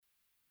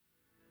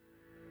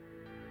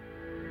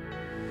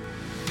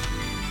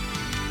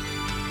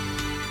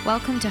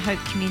Welcome to Hope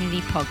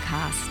Community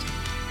Podcast.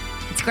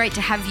 It's great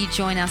to have you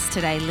join us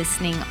today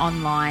listening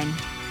online.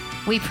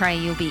 We pray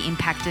you'll be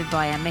impacted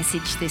by our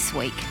message this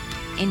week.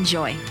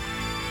 Enjoy.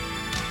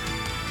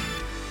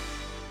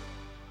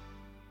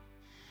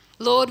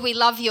 Lord, we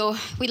love your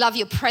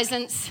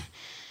presence.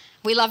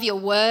 We love your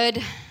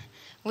word.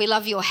 We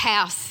love your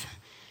house,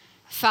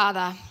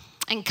 Father.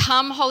 And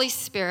come, Holy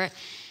Spirit,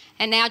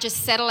 and now just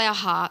settle our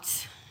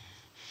hearts.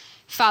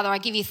 Father, I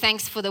give you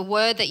thanks for the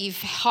word that you've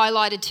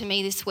highlighted to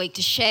me this week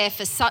to share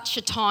for such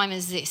a time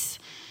as this.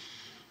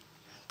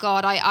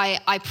 God,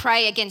 I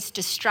pray against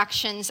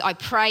distractions. I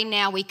pray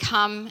now we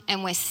come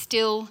and we're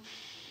still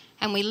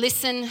and we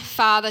listen,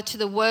 Father, to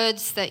the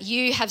words that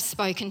you have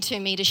spoken to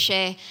me to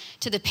share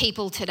to the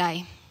people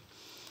today.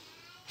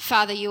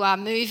 Father, you are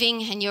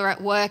moving and you're at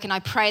work, and I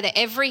pray that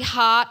every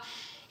heart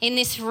in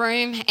this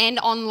room and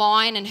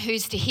online and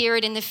who's to hear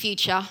it in the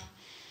future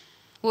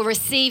will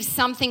receive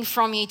something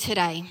from you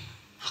today,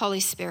 Holy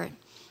Spirit.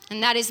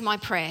 And that is my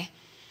prayer.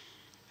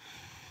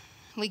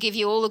 We give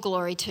you all the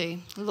glory too.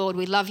 Lord,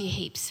 we love you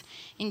heaps.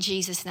 In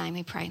Jesus' name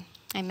we pray.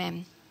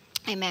 Amen.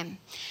 Amen.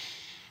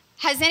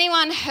 Has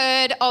anyone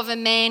heard of a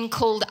man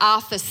called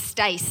Arthur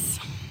Stace?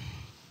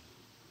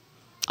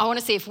 I want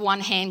to see if one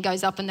hand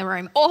goes up in the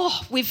room.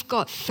 Oh, we've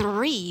got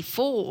 3,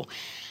 4.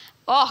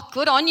 Oh,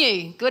 good on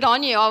you. Good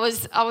on you. I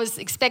was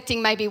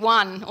expecting maybe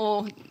one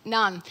or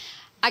none.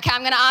 Okay,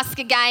 I'm going to ask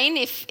again.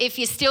 If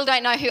you still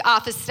don't know who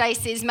Arthur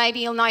Stace is,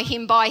 maybe you'll know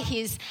him by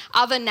his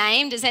other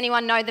name. Does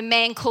anyone know the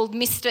man called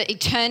Mr.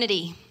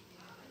 Eternity?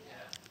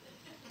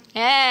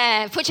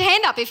 Yeah, put your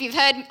hand up if you've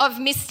heard of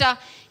Mr.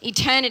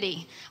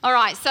 Eternity. All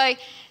right, so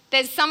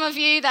there's some of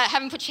you that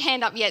haven't put your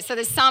hand up yet. So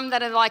there's some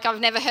that are like,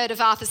 I've never heard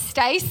of Arthur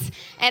Stace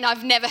and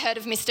I've never heard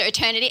of Mr.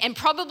 Eternity, and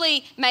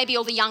probably maybe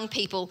all the young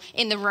people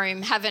in the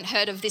room haven't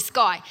heard of this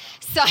guy.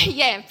 So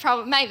yeah,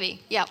 probably,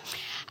 maybe, yeah.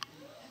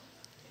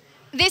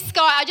 This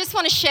guy, I just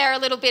want to share a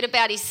little bit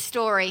about his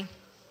story.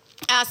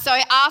 So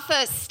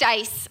Arthur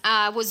Stace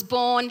was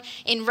born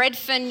in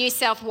Redfern, New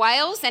South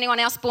Wales. Anyone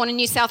else born in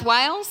New South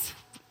Wales?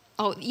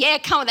 Oh, yeah,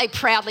 come on, they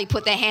proudly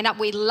put their hand up.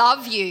 We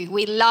love you,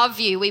 we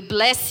love you, we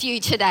bless you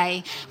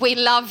today. We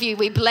love you,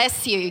 we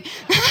bless you.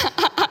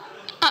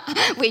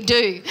 We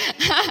do.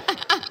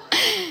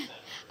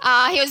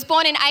 He was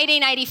born in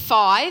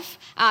 1885,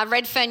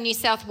 Redfern, New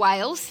South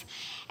Wales.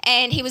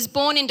 And he was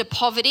born into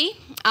poverty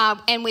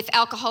and with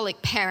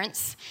alcoholic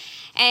parents.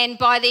 And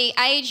by the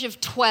age of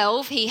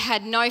 12, he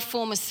had no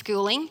form of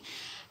schooling.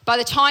 By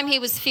the time he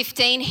was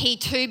 15, he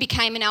too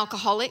became an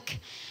alcoholic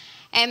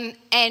and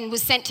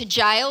was sent to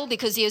jail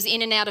because he was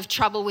in and out of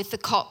trouble with the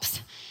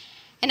cops.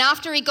 And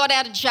after he got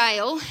out of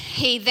jail,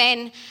 he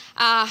then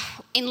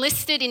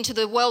enlisted into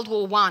the World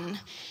War I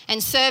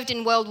and served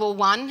in World War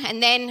I,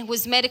 and then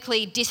was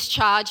medically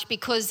discharged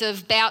because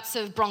of bouts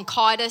of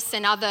bronchitis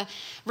and other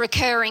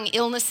recurring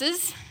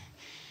illnesses.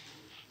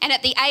 And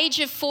at the age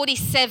of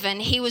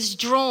 47, he was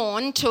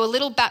drawn to a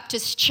little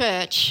Baptist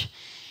church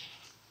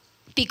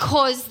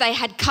because they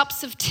had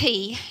cups of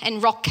tea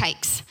and rock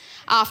cakes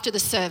after the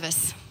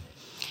service.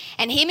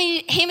 And him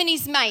and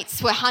his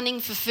mates were hunting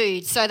for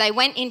food, so they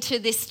went into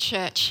this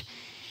church.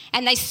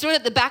 And they stood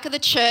at the back of the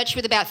church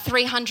with about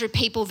 300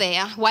 people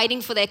there,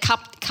 waiting for their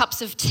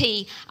cups of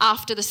tea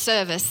after the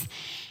service.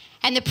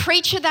 And the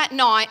preacher that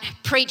night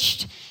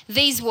preached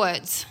these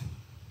words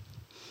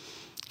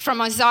from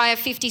Isaiah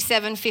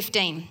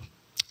 57:15.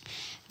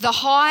 The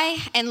high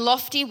and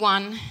lofty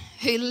one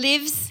who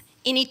lives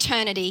in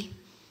eternity,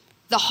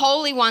 the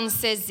Holy One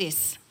says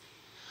this: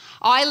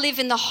 I live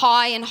in the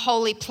high and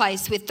holy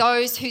place with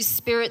those whose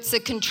spirits are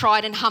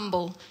contrite and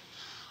humble.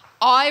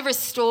 I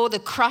restore the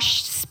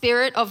crushed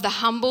spirit of the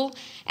humble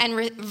and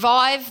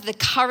revive the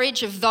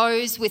courage of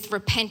those with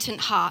repentant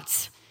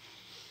hearts.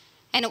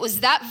 And it was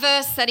that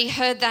verse that he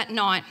heard that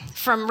night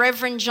from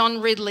Reverend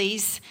John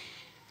Ridley's.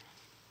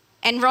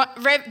 And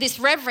this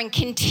reverend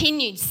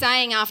continued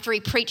saying after he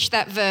preached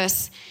that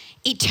verse,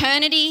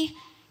 eternity,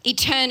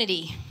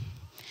 eternity.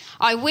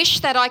 I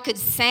wish that I could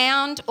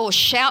sound or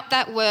shout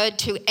that word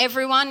to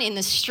everyone in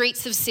the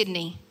streets of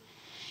Sydney.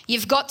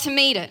 You've got to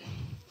meet it.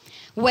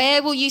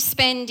 Where will you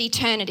spend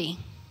eternity?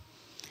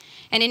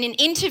 And in an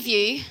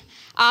interview,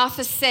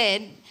 Arthur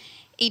said,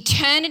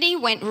 eternity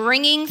went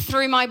ringing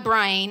through my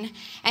brain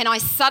and I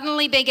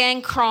suddenly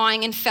began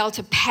crying and felt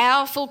a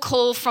powerful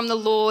call from the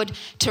Lord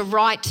to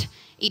write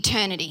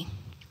eternity.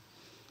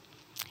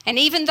 And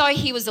even though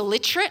he was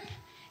illiterate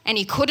and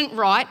he couldn't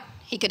write,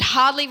 he could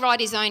hardly write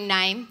his own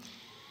name,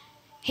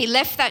 he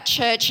left that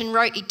church and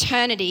wrote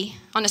eternity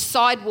on a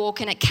sidewalk,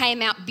 and it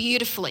came out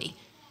beautifully,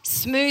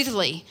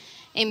 smoothly,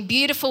 in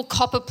beautiful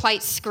copper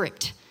plate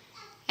script.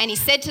 And he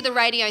said to the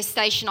radio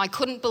station, I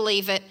couldn't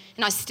believe it,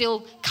 and I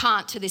still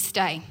can't to this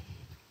day.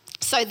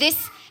 So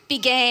this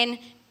began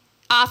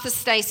Arthur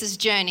Stace's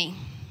journey.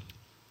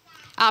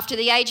 After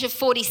the age of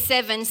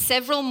 47,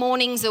 several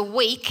mornings a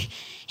week,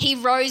 he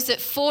rose at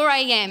 4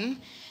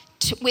 a.m.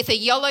 with a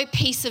yellow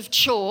piece of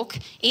chalk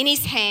in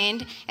his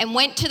hand and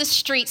went to the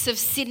streets of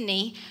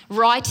Sydney,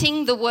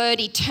 writing the word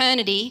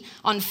eternity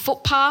on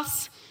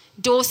footpaths,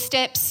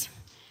 doorsteps,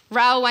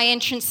 railway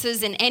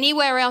entrances, and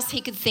anywhere else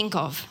he could think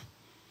of.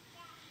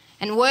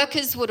 And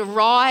workers would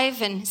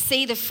arrive and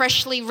see the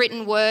freshly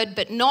written word,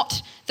 but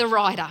not the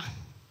writer.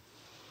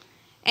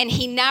 And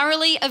he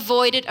narrowly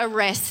avoided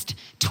arrest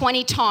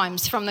 20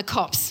 times from the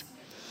cops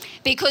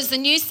because the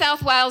New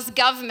South Wales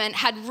government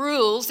had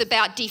rules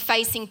about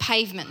defacing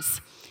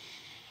pavements.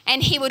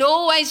 And he would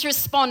always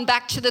respond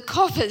back to the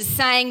coppers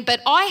saying,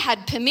 "But I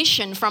had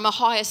permission from a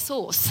higher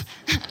source."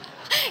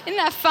 Isn't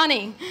that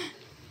funny?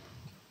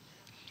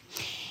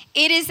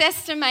 It is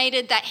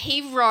estimated that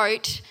he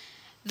wrote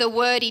the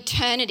word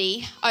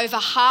eternity over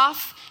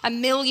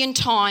 500,000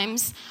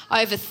 times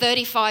over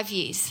 35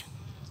 years.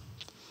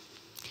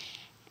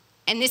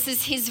 And this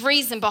is his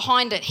reason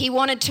behind it. He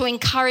wanted to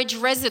encourage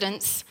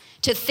residents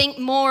to think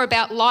more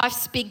about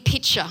life's big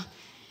picture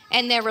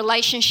and their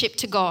relationship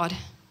to God.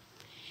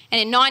 And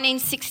in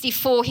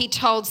 1964, he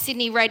told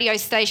Sydney radio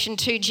station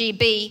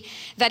 2GB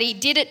that he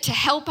did it to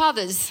help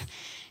others,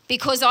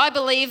 because I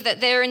believe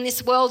that they're in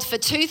this world for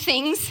two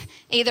things,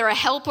 either a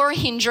help or a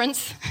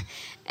hindrance.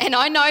 And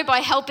I know by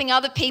helping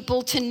other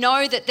people to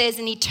know that there's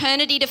an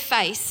eternity to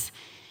face,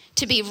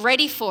 to be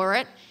ready for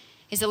it,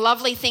 is a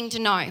lovely thing to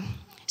know.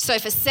 So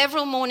for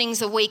several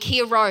mornings a week,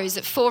 he arose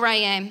at 4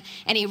 a.m.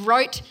 and he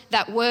wrote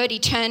that word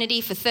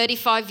eternity for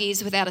 35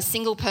 years without a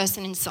single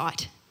person in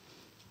sight.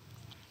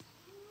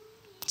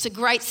 It's a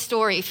great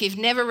story. If you've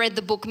never read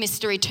the book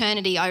Mr.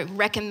 Eternity, I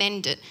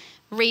recommend it.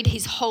 Read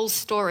his whole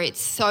story. It's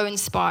so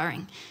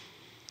inspiring.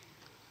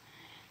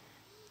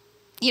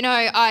 You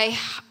know,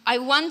 I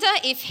wonder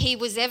if he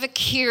was ever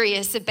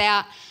curious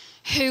about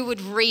who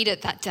would read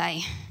it that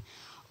day.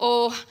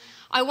 Or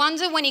I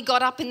wonder when he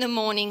got up in the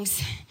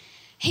mornings,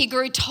 he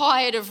grew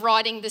tired of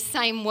writing the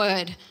same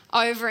word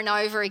over and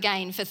over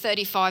again for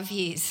 35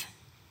 years.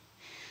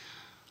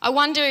 I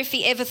wonder if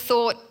he ever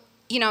thought,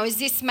 you know, is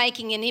this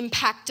making an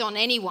impact on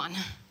anyone?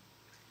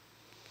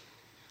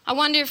 I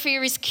wonder if he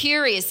was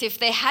curious if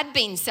there had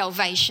been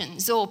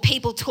salvations or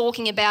people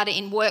talking about it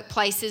in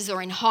workplaces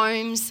or in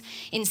homes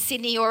in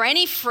Sydney, or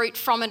any fruit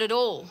from it at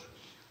all.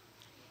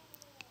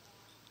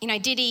 You know,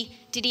 did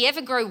he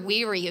ever grow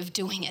weary of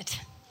doing it?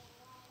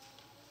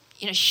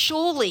 You know,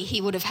 surely he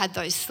would have had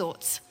those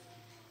thoughts.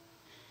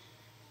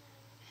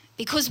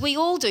 Because we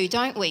all do,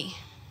 don't we?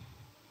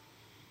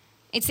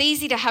 It's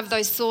easy to have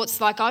those thoughts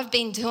like, I've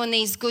been doing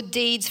these good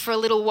deeds for a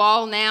little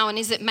while now, and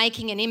is it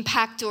making an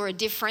impact or a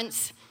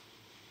difference?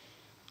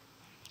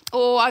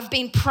 Or I've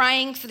been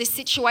praying for this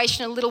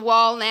situation a little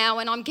while now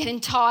and I'm getting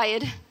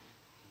tired.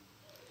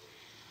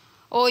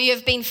 Or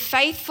you've been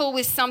faithful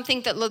with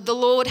something that the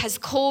Lord has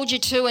called you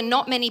to and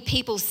not many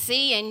people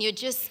see, and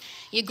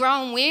you're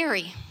growing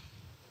weary.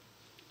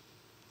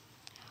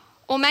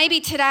 Or maybe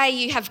today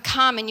you have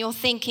come and you're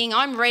thinking,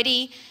 I'm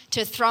ready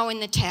to throw in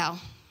the towel.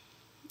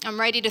 I'm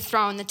ready to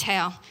throw in the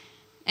towel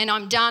and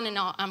I'm done and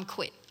I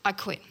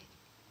quit.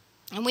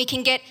 And we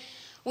can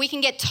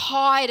get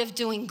tired of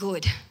doing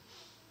good.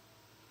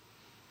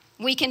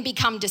 We can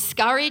become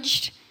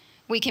discouraged.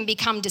 We can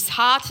become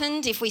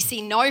disheartened if we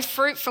see no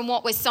fruit from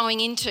what we're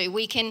sowing into.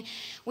 We can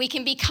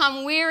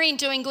become weary in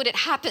doing good. It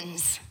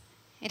happens.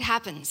 It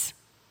happens.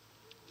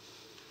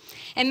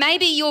 And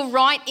maybe you're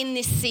right in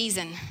this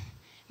season.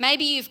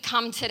 Maybe you've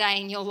come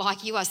today and you're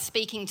like, you are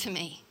speaking to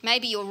me.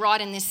 Maybe you're right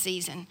in this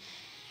season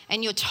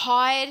and you're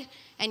tired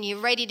and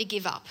you're ready to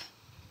give up.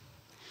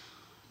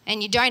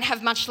 And you don't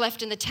have much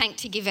left in the tank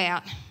to give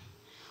out.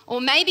 Or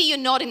maybe you're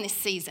not in this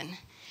season.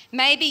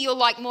 Maybe you're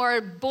like more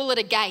a bull at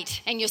a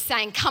gate and you're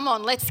saying, come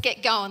on, let's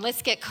get going,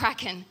 let's get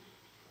cracking.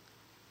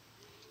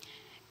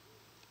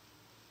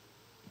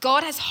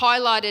 God has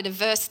highlighted a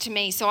verse to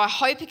me, so I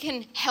hope it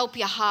can help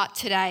your heart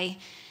today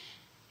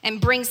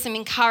and bring some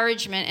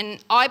encouragement.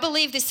 And I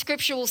believe this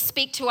scripture will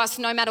speak to us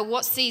no matter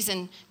what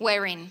season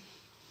we're in.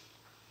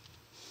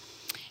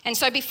 And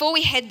so before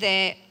we head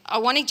there, I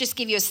want to just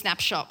give you a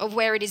snapshot of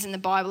where it is in the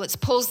Bible. It's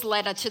Paul's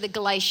letter to the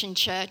Galatian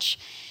church.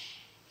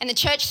 And the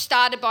church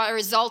started by a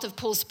result of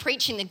Paul's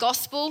preaching the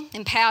gospel,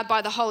 empowered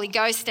by the Holy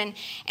Ghost. And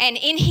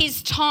in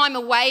his time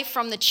away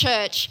from the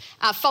church,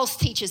 false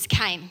teachers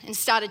came and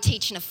started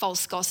teaching a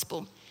false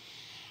gospel.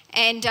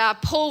 And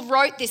Paul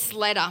wrote this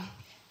letter.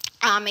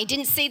 He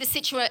didn't see the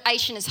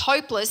situation as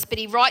hopeless, but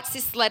he writes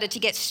this letter to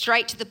get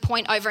straight to the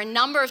point over a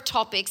number of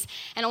topics.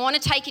 And I want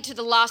to take you to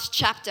the last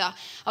chapter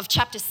of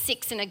chapter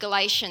 6 in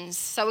Galatians.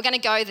 So we're going to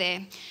go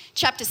there.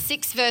 Chapter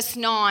 6, verse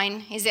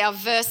 9 is our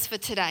verse for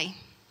today.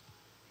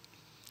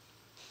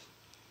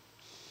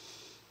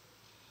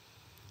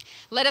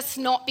 Let us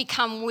not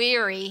become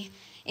weary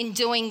in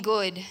doing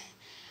good,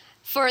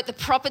 for at the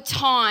proper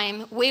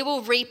time we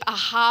will reap a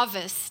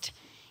harvest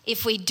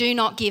if we do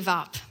not give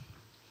up.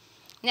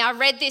 Now, I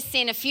read this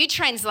in a few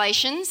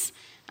translations,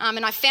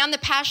 and I found the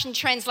Passion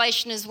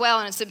Translation as well,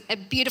 and it's a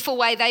beautiful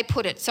way they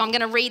put it. So I'm going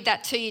to read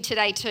that to you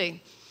today too.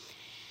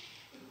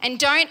 And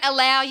don't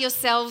allow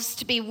yourselves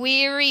to be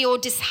weary or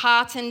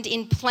disheartened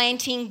in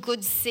planting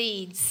good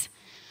seeds.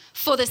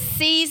 For the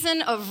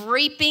season of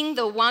reaping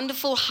the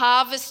wonderful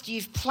harvest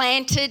you've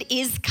planted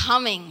is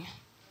coming.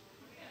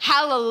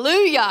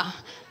 Hallelujah.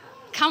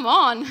 Come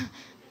on.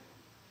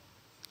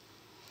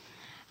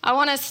 I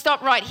want to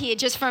stop right here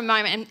just for a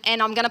moment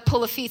and I'm going to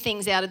pull a few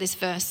things out of this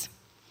verse.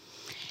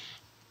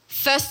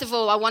 First of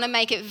all, I want to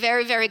make it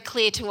very, very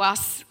clear to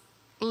us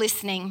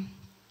listening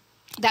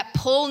that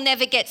Paul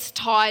never gets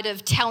tired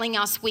of telling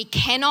us we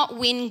cannot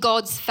win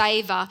God's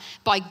favour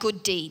by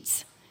good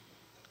deeds.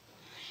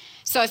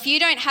 So if you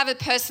don't have a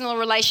personal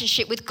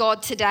relationship with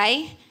God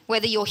today,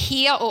 whether you're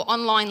here or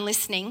online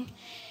listening,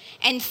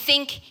 and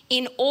think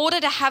in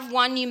order to have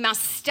one, you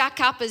must stack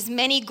up as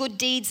many good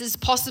deeds as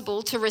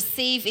possible to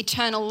receive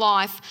eternal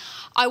life,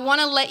 I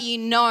want to let you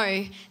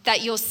know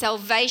that your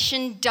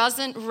salvation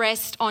doesn't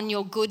rest on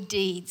your good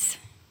deeds.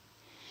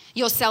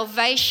 Your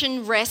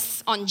salvation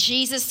rests on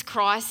Jesus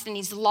Christ and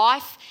his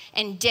life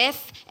and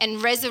death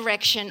and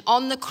resurrection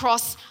on the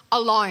cross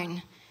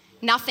alone,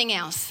 nothing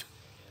else.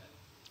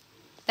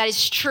 That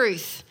is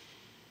truth.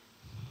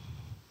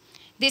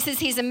 This is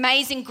his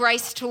amazing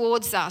grace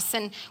towards us,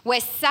 and we're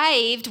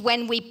saved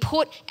when we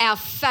put our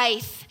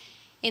faith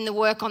in the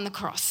work on the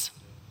cross.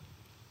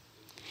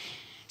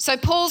 So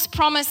Paul's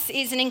promise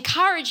is an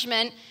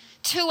encouragement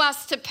to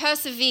us to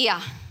persevere.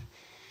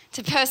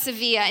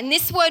 And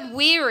this word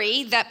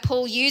weary that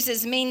Paul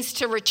uses means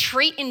to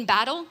retreat in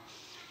battle,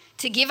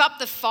 to give up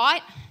the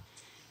fight,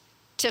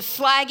 to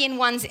flag in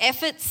one's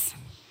efforts.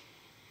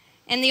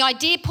 And the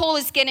idea Paul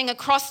is getting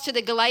across to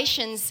the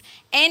Galatians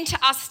and to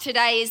us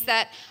today is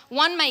that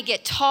one may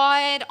get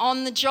tired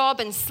on the job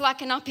and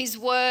slacken up his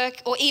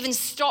work, or even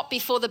stop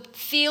before the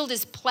field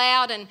is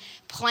ploughed and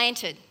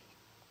planted.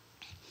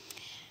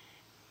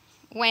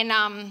 When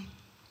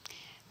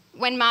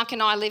Mark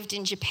and I lived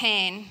in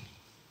Japan,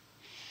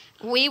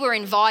 we were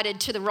invited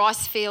to the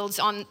rice fields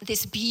on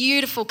this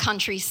beautiful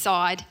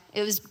countryside.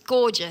 It was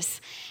gorgeous.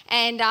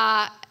 And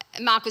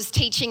Mark was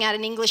teaching at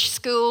an English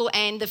school,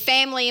 and the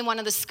family in one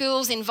of the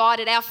schools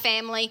invited our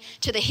family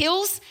to the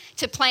hills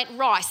to plant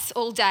rice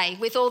all day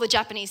with all the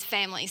Japanese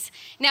families.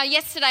 Now,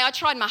 yesterday I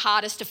tried my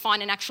hardest to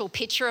find an actual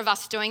picture of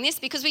us doing this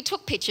because we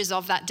took pictures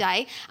of that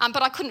day,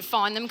 but I couldn't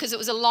find them because it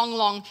was a long,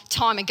 long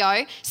time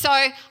ago. So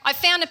I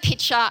found a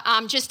picture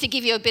just to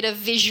give you a bit of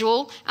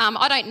visual.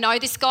 I don't know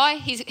this guy.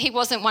 He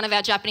wasn't one of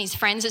our Japanese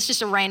friends. It's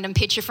just a random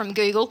picture from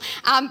Google.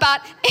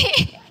 But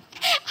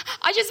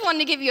I just wanted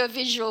to give you a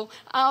visual.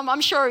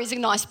 I'm sure he's a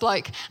nice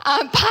bloke.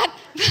 But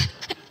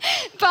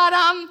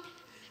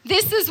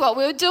this is what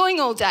we were doing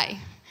all day.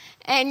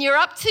 And you're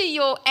up to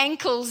your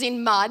ankles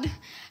in mud.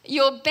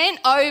 You're bent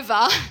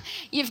over.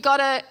 You've got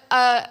a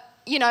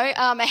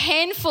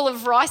handful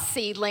of rice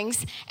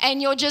seedlings,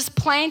 and you're just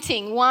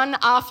planting one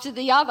after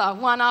the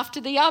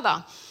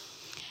other.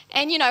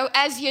 And,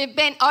 as you're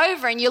bent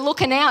over and you're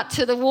looking out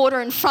to the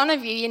water in front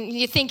of you and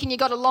you're thinking you've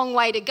got a long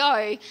way to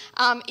go,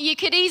 you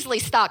could easily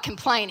start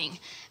complaining.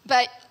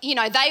 But,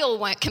 they all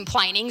weren't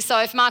complaining. So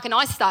if Mark and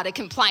I started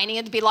complaining,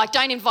 it'd be like,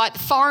 don't invite the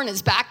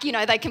foreigners back.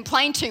 They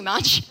complain too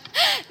much.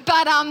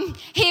 But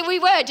here we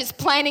were just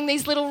planting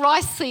these little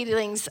rice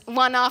seedlings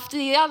one after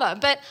the other.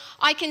 But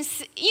I can,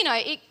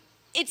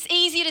 it's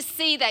easy to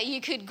see that you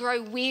could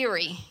grow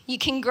weary. You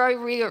can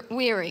grow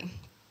weary.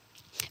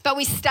 But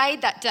we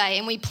stayed that day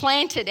and we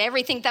planted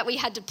everything that we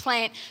had to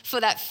plant for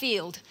that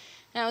field.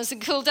 And it was a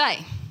cool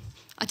day.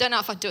 I don't know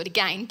if I'd do it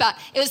again, but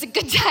it was a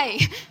good day.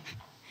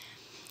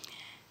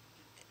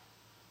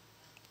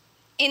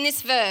 In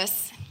this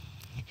verse,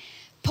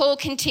 Paul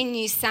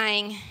continues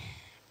saying,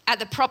 at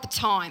the proper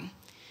time,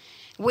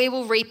 we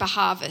will reap a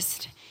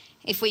harvest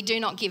if we do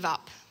not give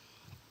up.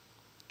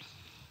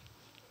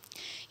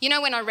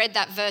 When I read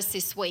that verse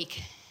this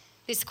week,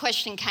 this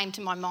question came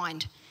to my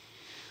mind.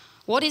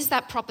 What is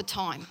that proper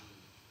time?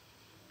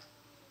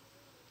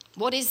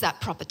 What is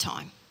that proper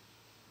time?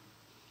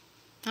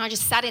 And I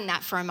just sat in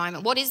that for a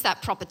moment. What is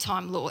that proper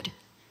time, Lord?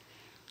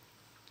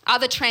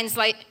 Other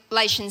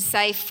translations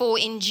say for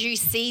in due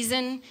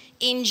season,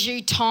 in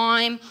due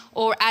time,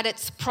 or at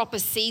its proper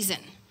season.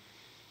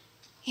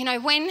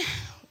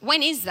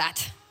 When is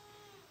that?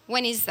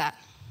 When is that?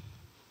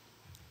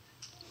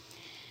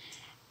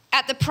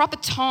 At the proper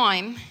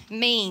time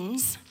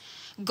means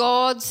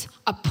God's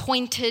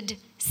appointed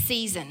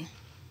season.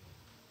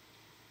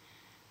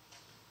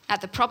 At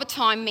the proper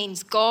time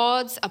means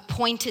God's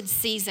appointed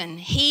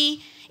season.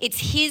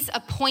 It's his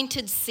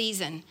appointed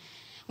season.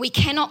 We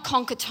cannot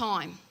conquer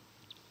time.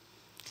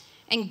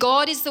 And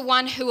God is the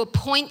one who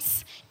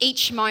appoints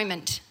each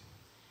moment.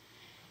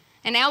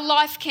 And our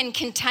life can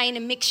contain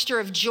a mixture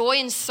of joy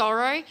and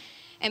sorrow,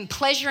 and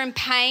pleasure and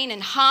pain,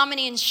 and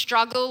harmony and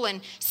struggle, and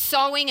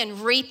sowing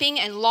and reaping,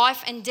 and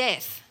life and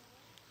death.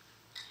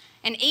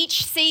 And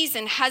each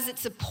season has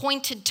its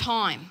appointed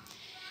time.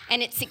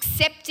 And it's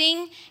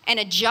accepting and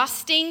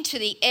adjusting to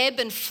the ebb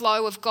and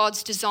flow of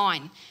God's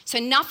design. So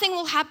nothing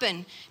will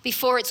happen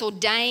before its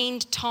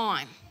ordained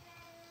time.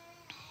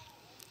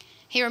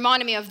 He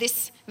reminded me of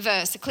this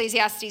verse,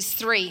 Ecclesiastes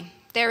 3.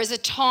 There is a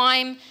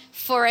time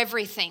for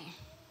everything,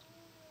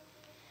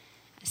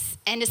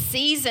 and a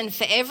season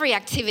for every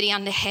activity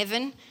under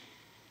heaven,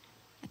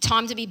 a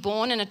time to be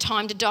born and a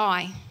time to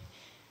die,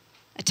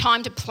 a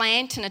time to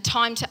plant and a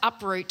time to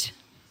uproot,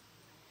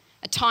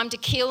 a time to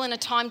kill and a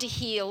time to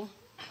heal,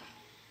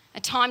 a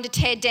time to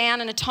tear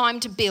down and a time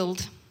to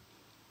build,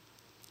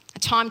 a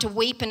time to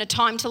weep and a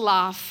time to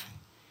laugh,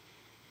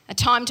 a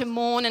time to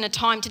mourn and a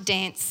time to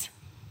dance,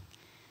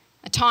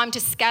 a time to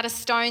scatter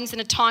stones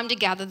and a time to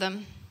gather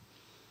them,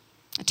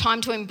 a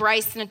time to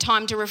embrace and a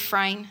time to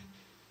refrain,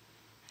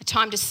 a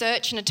time to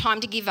search and a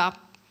time to give up,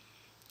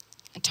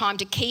 a time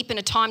to keep and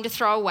a time to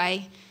throw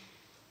away,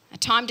 a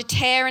time to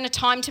tear and a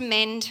time to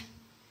mend,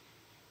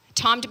 a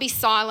time to be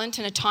silent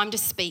and a time to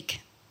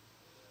speak,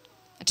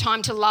 a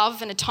time to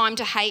love and a time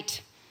to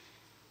hate,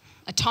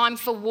 a time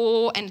for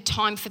war and a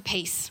time for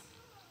peace.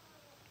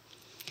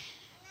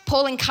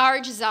 Paul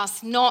encourages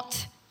us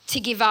not to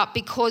give up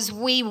because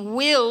we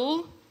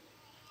will,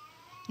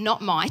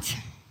 not might,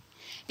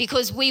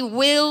 because we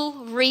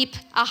will reap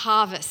a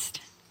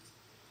harvest.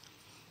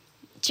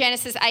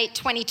 Genesis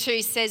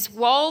 8:22 says,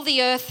 while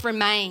the earth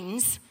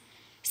remains,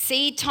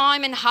 seed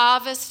time and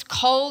harvest,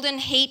 cold and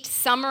heat,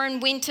 summer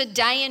and winter,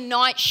 day and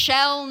night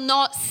shall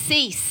not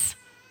cease.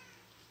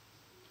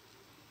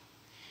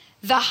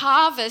 The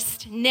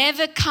harvest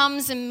never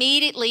comes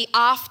immediately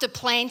after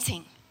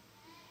planting.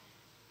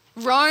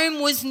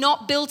 Rome was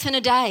not built in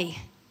a day.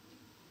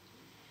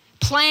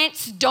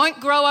 Plants don't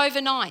grow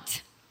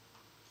overnight.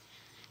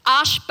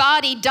 Ash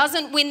Barty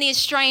doesn't win the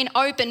Australian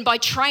Open by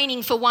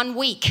training for 1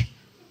 week.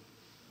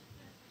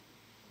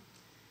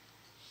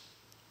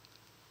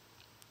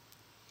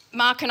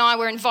 Mark and I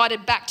were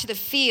invited back to the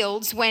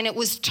fields when it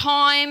was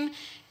time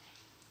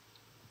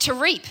to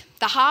reap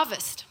the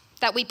harvest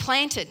that we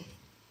planted.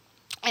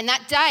 And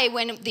that day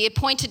when the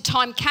appointed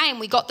time came,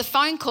 we got the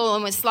phone call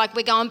and was like,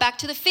 we're going back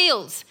to the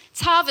fields.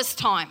 It's harvest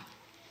time.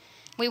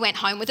 We went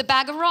home with a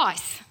bag of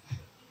rice.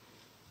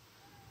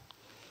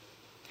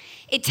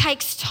 It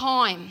takes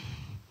time.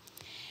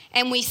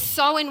 And we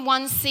sow in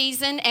one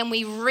season and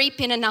we reap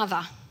in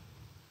another.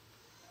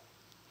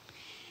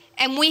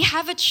 And we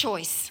have a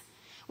choice.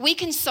 We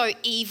can sow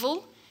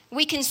evil.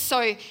 We can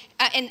sow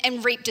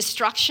and reap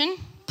destruction,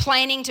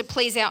 planning to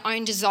please our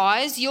own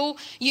desires. You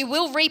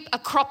will reap a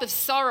crop of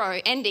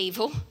sorrow and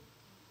evil.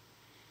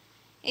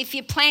 If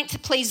you plant to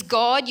please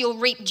God, you'll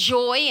reap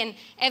joy and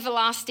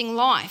everlasting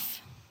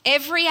life.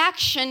 Every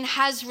action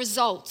has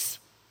results.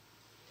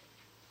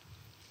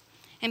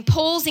 And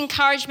Paul's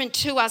encouragement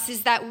to us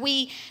is that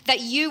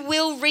you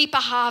will reap a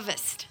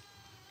harvest.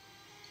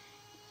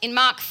 In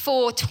Mark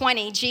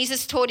 4:20,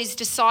 Jesus taught his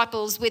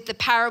disciples with the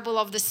parable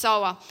of the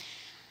sower.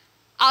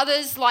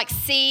 Others, like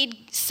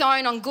seed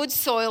sown on good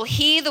soil,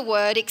 hear the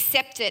word,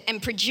 accept it,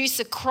 and produce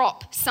a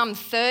crop, some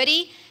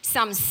 30,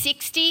 some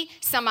 60,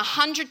 some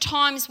 100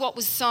 times what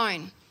was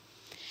sown.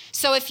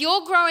 So if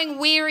you're growing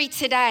weary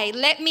today,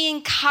 let me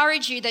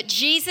encourage you that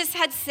Jesus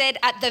had said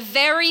at the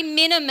very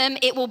minimum,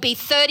 it will be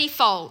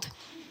 30-fold.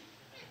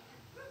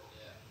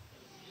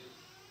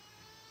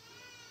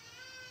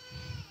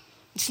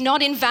 It's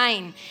not in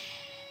vain.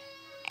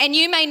 And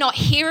you may not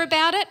hear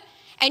about it,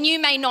 and you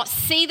may not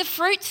see the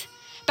fruit,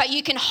 but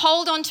you can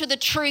hold on to the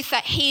truth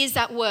that he is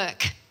at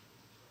work.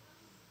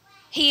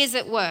 He is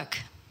at work.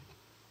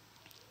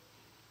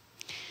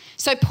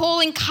 So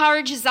Paul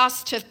encourages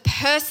us to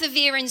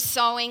persevere in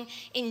sowing,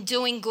 in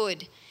doing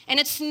good. And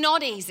it's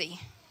not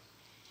easy.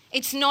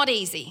 It's not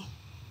easy.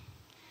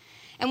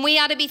 And we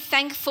are to be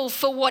thankful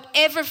for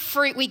whatever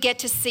fruit we get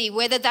to see,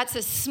 whether that's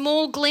a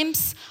small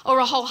glimpse or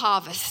a whole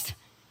harvest.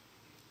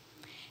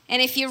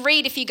 And if you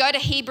go to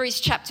Hebrews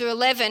chapter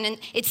 11, and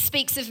it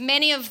speaks of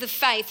many of the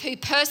faith who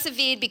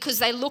persevered because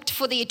they looked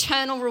for the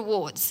eternal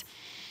rewards.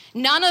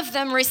 None of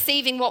them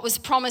receiving what was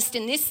promised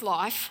in this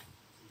life.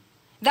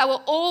 They were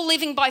all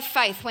living by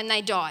faith when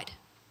they died.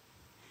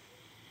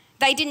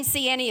 They didn't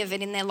see any of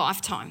it in their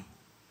lifetime.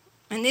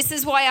 And this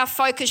is why our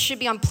focus should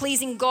be on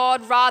pleasing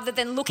God rather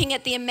than looking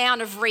at the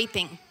amount of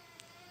reaping.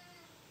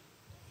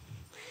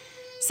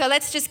 So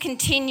let's just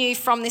continue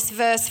from this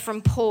verse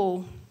from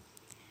Paul.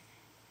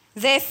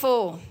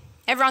 Therefore,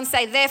 everyone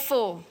say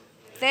therefore,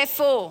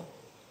 therefore,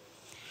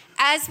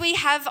 as we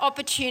have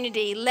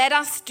opportunity, let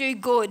us do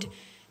good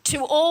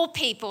to all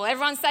people.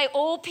 Everyone say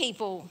all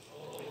people,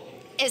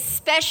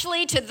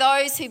 especially to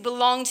those who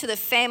belong to the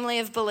family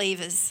of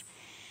believers.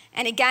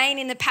 And again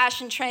in the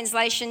Passion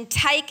Translation,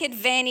 take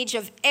advantage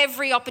of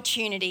every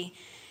opportunity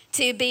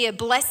to be a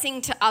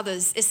blessing to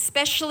others,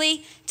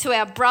 especially to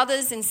our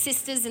brothers and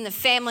sisters in the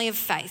family of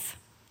faith.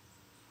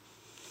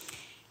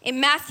 In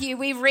Matthew,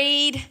 we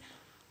read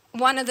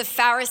one of the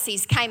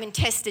Pharisees came and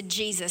tested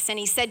Jesus, and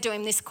he said to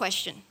him this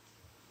question.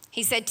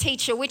 He said,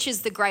 "Teacher, which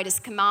is the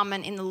greatest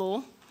commandment in the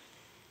law?"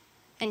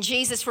 And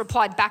Jesus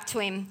replied back to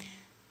him,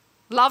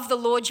 "Love the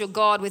Lord your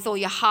God with all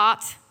your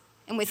heart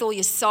and with all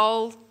your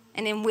soul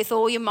and then with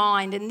all your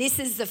mind. And this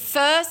is the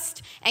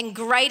first and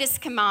greatest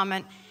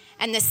commandment.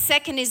 And the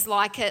second is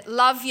like it,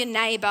 love your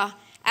neighbor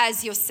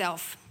as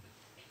yourself.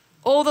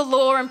 All the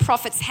law and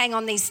prophets hang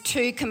on these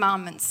two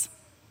commandments."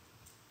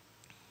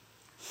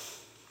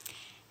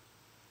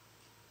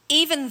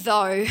 Even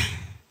though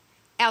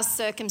our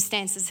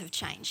circumstances have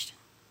changed,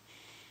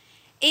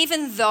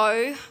 even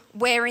though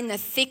we're in the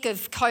thick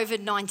of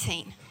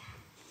COVID-19,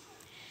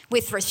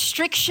 with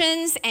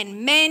restrictions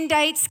and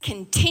mandates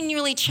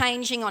continually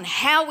changing on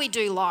how we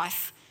do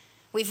life.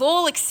 We've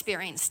all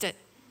experienced it.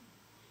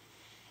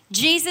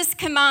 Jesus'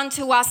 command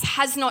to us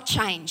has not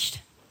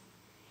changed.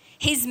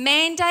 His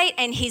mandate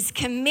and his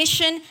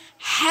commission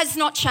has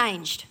not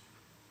changed.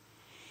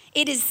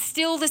 It is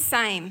still the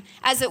same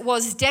as it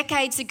was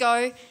decades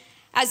ago,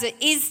 as it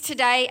is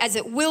today, as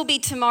it will be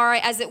tomorrow,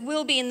 as it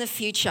will be in the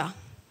future.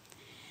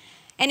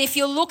 And if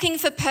you're looking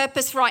for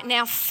purpose right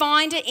now,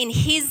 find it in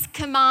his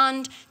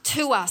command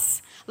to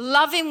us.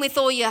 Love him with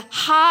all your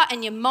heart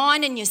and your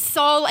mind and your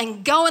soul,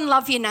 and go and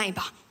love your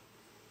neighbour.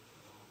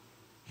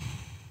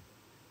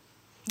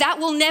 That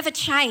will never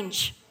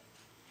change.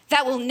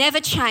 That will never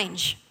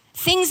change.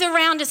 Things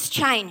around us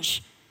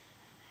change,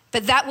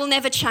 but that will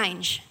never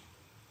change.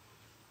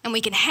 And we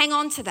can hang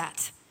on to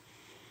that.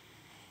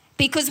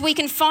 Because we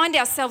can find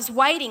ourselves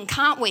waiting,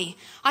 can't we?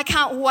 I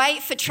can't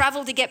wait for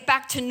travel to get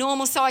back to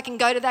normal so I can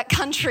go to that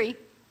country.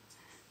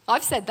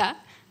 I've said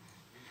that.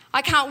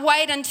 I can't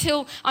wait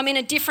until I'm in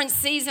a different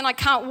season. I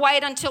can't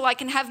wait until I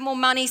can have more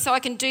money so I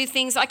can do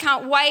things. I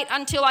can't wait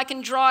until I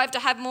can drive to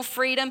have more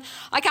freedom.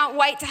 I can't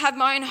wait to have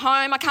my own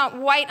home. I can't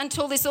wait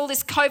until all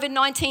this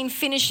COVID-19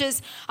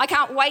 finishes. I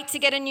can't wait to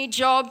get a new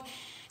job.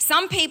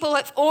 Some people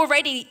have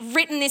already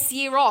written this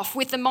year off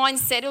with the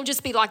mindset it'll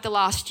just be like the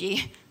last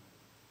year.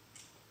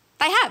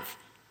 They have.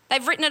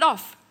 They've written it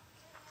off.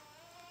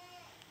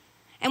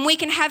 And we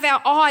can have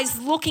our eyes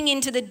looking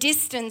into the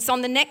distance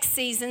on the next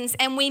seasons,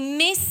 and we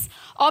miss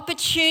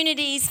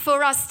opportunities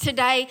for us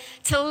today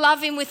to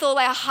love him with all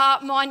our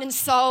heart, mind and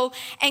soul,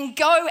 and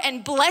go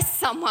and bless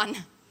someone.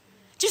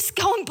 Just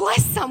go and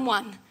bless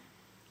someone.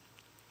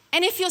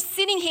 And if you're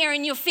sitting here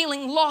and you're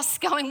feeling lost,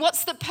 going,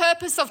 what's the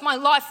purpose of my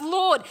life?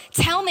 Lord,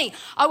 tell me.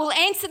 I will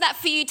answer that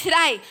for you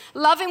today.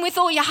 Love him with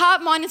all your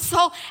heart, mind and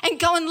soul, and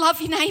go and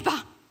love your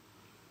neighbour.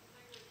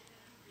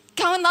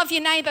 Go and love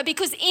your neighbour,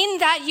 because in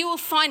that you will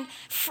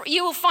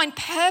find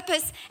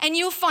purpose and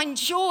you'll find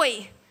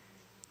joy.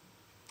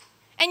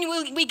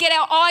 And we get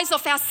our eyes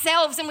off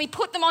ourselves and we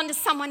put them onto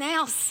someone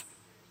else.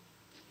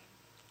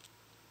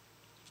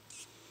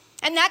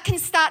 And that can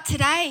start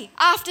today,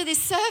 after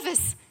this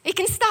service. It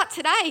can start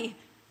today.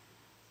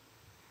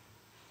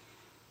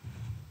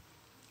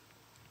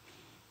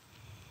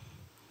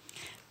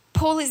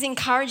 Paul is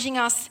encouraging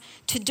us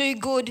to do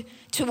good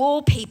to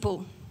all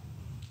people.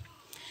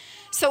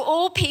 So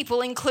all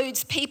people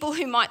includes people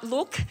who might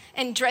look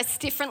and dress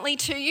differently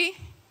to you,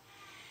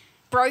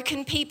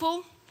 broken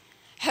people,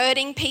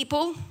 hurting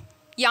people,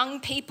 young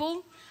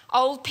people,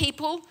 old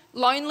people,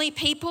 lonely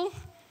people,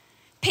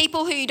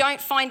 people who you don't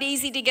find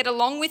easy to get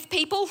along with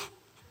people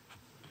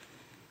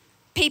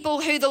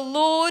who the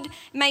Lord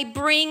may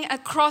bring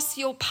across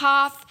your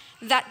path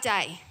that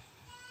day.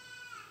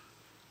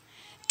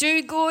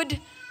 Do good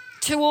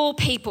to all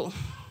people.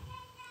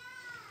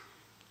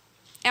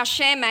 Our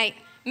sharemate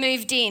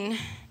moved in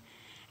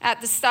at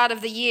the start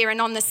of the year,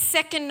 and on the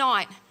second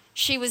night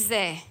she was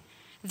there.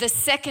 The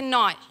second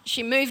night,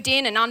 she moved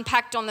in and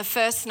unpacked on the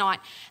first night.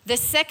 The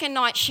second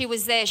night she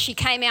was there, she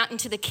came out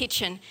into the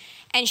kitchen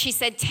and she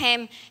said,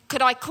 Tam,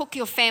 could I cook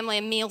your family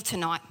a meal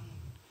tonight?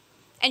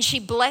 And she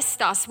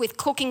blessed us with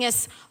cooking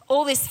us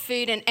all this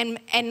food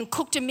and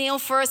cooked a meal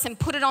for us and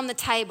put it on the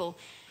table.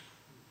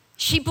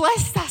 She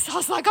blessed us. I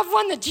was like, I've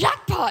won the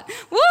jackpot.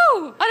 Woo!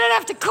 I don't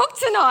have to cook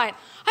tonight.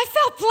 I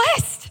felt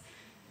blessed.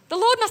 The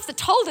Lord must have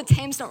told her,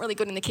 Tam's not really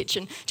good in the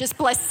kitchen. Just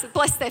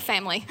bless their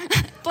family.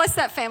 Bless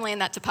that family in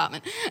that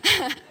department.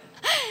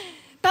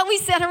 But we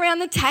sat around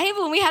the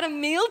table and we had a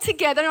meal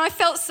together, and I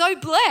felt so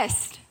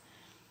blessed.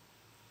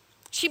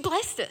 She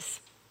blessed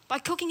us by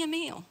cooking a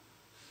meal.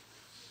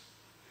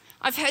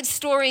 I've heard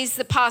stories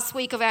the past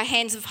week of our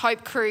Hands of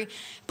Hope crew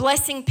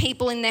blessing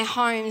people in their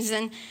homes,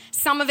 and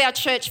some of our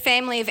church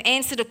family have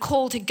answered a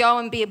call to go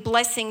and be a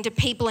blessing to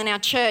people in our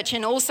church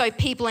and also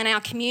people in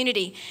our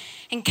community.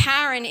 And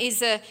Karen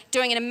is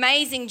doing an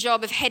amazing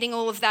job of heading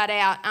all of that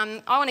out.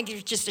 I want to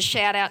give just a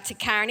shout out to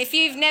Karen. If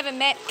you've never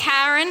met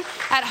Karen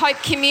at Hope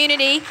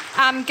Community,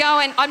 go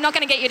and, I'm not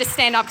going to get you to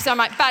stand up because I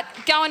might, but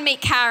go and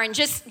meet Karen.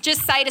 Just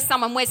say to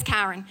someone, where's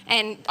Karen?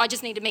 And I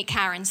just need to meet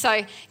Karen.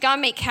 So go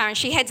and meet Karen.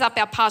 She heads up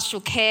our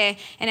pastoral care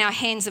and our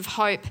Hands of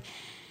Hope.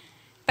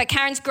 But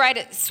Karen's great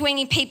at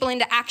swinging people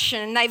into action,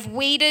 and they've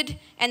weeded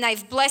and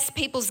they've blessed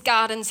people's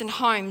gardens and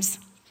homes.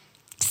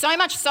 So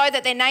much so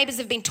that their neighbours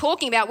have been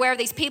talking about, where are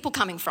these people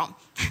coming from?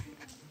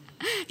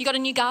 You got a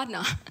new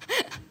gardener.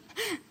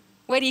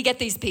 Where do you get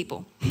these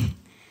people?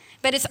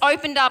 But it's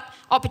opened up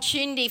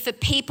opportunity for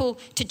people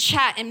to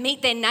chat and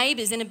meet their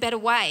neighbours in a better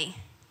way.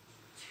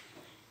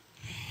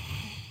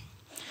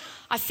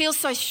 I feel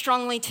so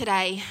strongly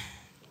today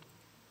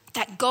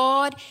that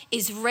God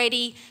is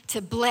ready to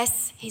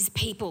bless his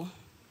people.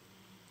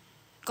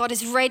 God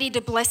is ready to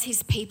bless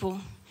his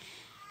people.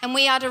 And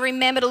we are to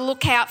remember to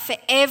look out for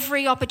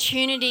every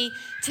opportunity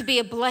to be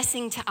a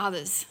blessing to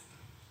others.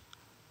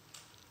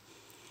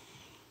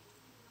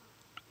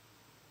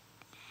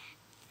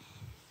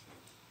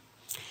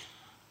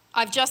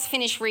 I've just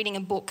finished reading a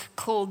book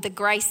called The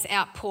Grace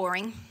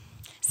Outpouring.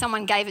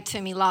 Someone gave it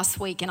to me last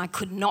week and I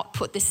could not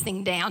put this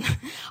thing down.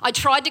 I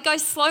tried to go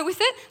slow with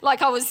it,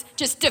 like I was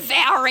just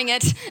devouring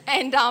it,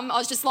 and I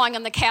was just lying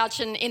on the couch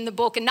and in the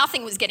book and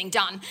nothing was getting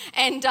done.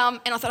 And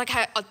I thought,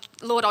 okay,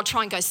 Lord, I'll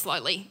try and go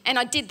slowly. And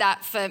I did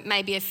that for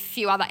maybe a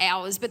few other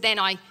hours, but then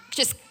I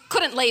just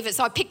couldn't leave it,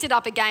 so I picked it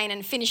up again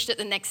and finished it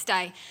the next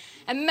day.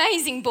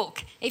 Amazing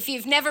book. If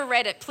you've never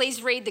read it,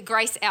 please read The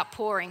Grace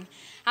Outpouring.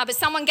 But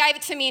someone gave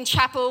it to me in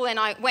chapel and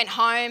I went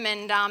home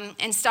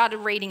and started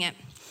reading it.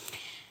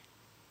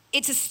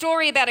 It's a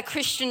story about a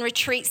Christian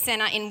retreat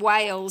centre in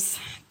Wales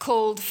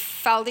called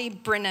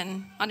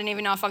Faldybrynan. I don't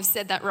even know if I've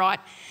said that right.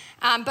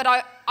 But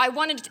I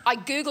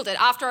Googled it.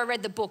 After I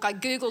read the book, I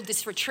Googled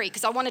this retreat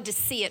because I wanted to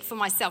see it for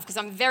myself because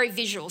I'm very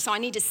visual, so I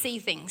need to see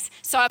things.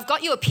 So I've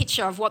got you a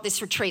picture of what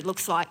this retreat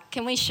looks like.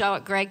 Can we show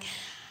it, Greg?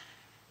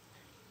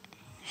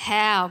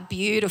 How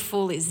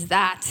beautiful is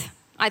that?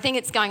 I think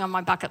it's going on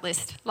my bucket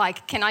list.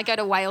 Like, can I go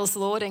to Wales,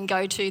 Lord, and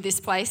go to this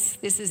place?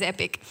 This is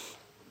epic.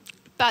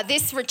 But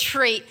this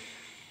retreat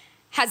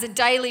has a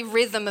daily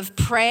rhythm of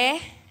prayer,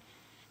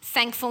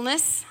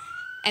 thankfulness,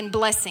 and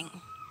blessing.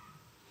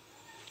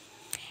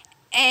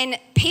 And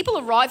people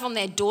arrive on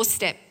their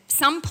doorstep,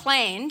 some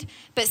planned,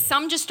 but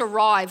some just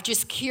arrive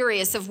just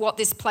curious of what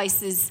this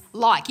place is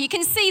like. You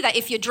can see that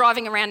if you're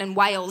driving around in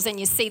Wales and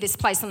you see this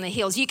place on the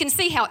hills, you can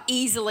see how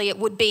easily it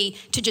would be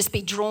to just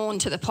be drawn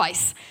to the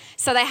place.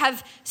 So they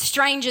have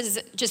strangers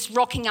just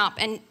rocking up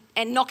and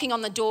knocking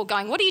on the door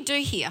going, what do you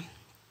do here?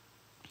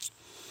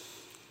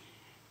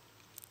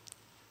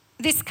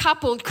 This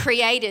couple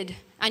created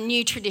a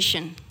new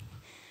tradition.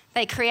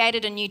 They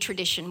created a new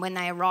tradition when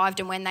they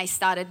arrived and when they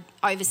started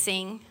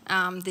overseeing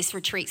this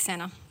retreat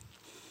centre.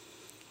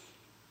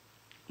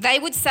 They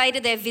would say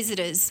to their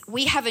visitors,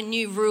 we have a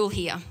new rule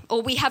here,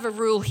 or we have a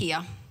rule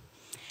here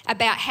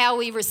about how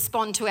we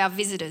respond to our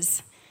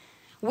visitors.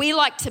 We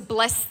like to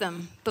bless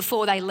them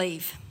before they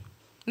leave.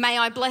 May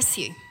I bless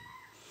you?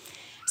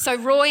 So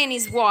Roy and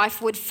his wife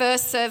would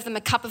first serve them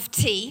a cup of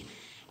tea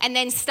and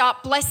then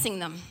start blessing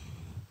them.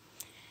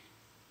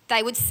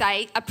 They would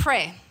say a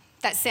prayer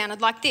that sounded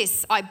like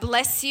this: I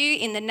bless you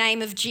in the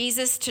name of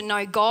Jesus to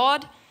know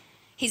God,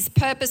 his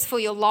purpose for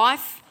your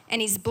life,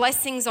 and his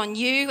blessings on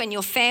you and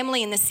your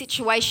family in the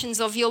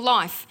situations of your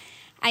life.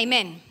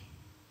 Amen.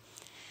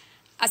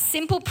 A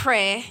simple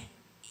prayer,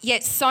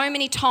 yet so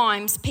many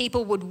times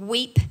people would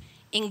weep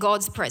in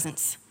God's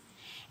presence.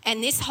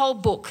 And this whole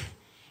book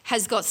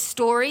has got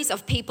stories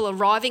of people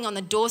arriving on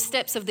the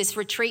doorsteps of this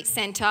retreat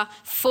centre,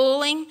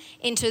 falling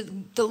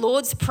into the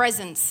Lord's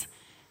presence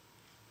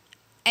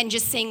and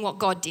just seeing what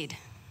God did.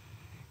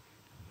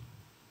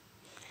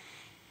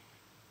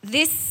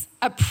 This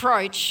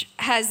approach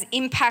has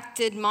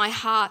impacted my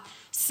heart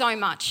so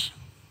much.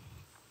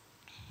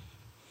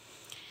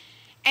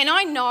 And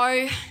I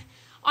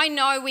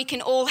know we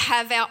can all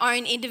have our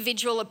own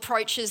individual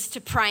approaches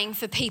to praying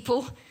for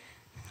people.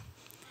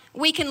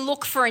 We can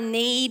look for a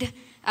need,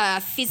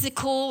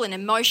 physical and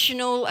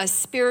emotional, a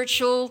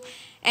spiritual,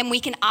 and we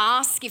can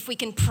ask if we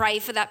can pray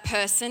for that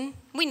person.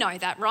 We know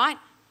that, right?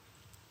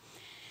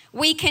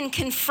 We can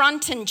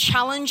confront and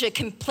challenge a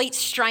complete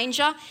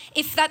stranger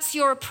if that's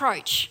your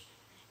approach.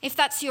 If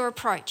that's your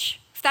approach.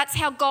 If that's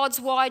how God's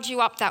wired you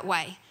up that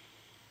way.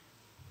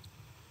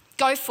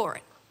 Go for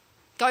it.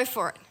 Go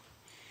for it.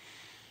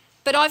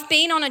 But I've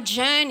been on a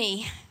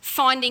journey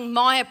finding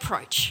my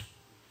approach.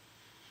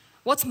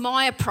 What's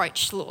my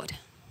approach, Lord?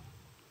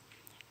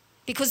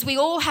 Because we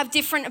all have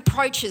different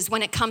approaches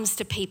when it comes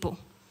to people.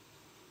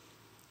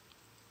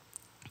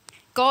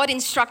 God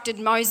instructed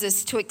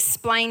Moses to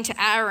explain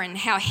to Aaron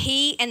how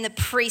he and the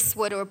priests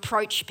were to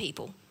approach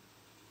people.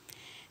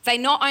 They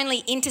not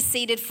only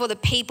interceded for the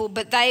people,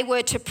 but they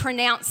were to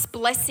pronounce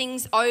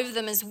blessings over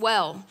them as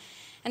well.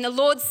 And the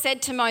Lord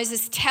said to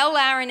Moses, tell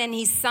Aaron and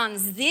his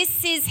sons,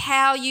 this is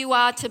how you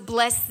are to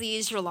bless the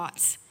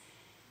Israelites.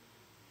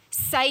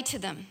 Say to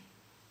them,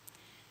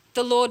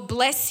 the Lord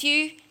bless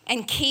you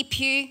and keep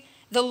you.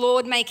 The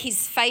Lord make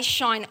his face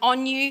shine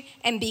on you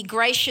and be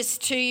gracious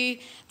to you.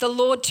 The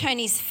Lord turn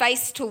his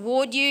face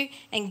toward you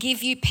and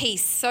give you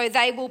peace. So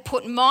they will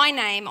put my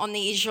name on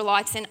the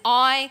Israelites and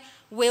I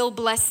will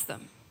bless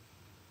them.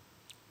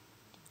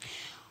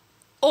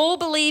 All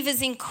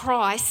believers in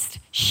Christ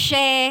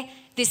share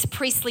this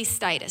priestly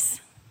status.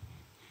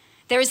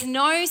 There is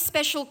no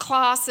special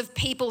class of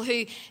people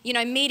who,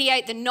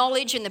 mediate the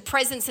knowledge and the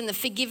presence and the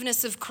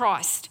forgiveness of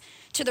Christ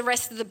to the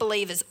rest of the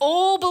believers.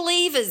 All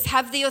believers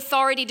have the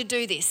authority to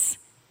do this.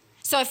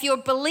 So if you're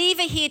a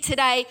believer here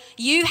today,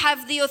 you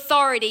have the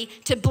authority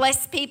to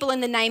bless people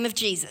in the name of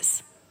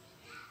Jesus.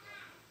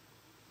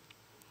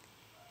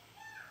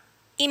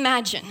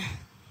 Imagine,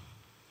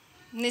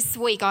 this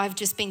week I've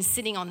just been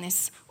sitting on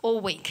this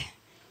all week,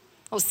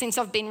 or since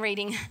I've been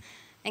reading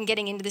and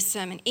getting into this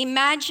sermon.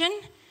 Imagine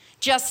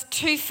just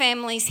two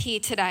families here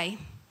today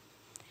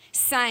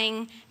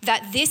saying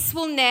that this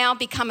will now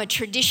become a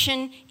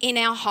tradition in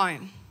our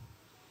home.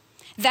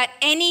 That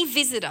any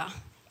visitor,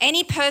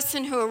 any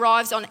person who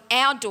arrives on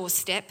our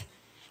doorstep,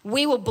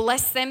 we will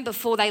bless them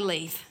before they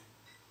leave.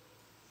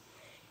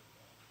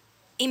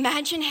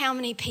 Imagine how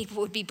many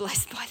people would be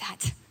blessed by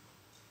that.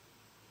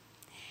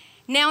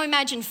 Now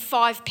imagine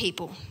 5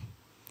 people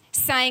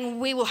saying,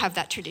 we will have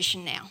that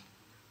tradition now.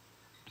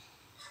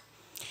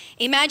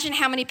 Imagine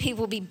how many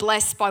people will be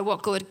blessed by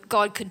what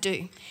God could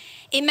do.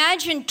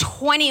 Imagine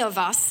 20 of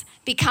us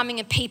becoming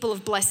a people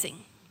of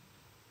blessing.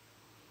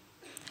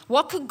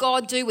 What could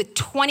God do with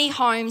 20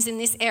 homes in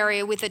this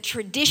area with a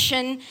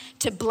tradition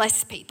to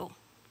bless people?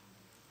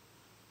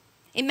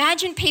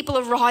 Imagine people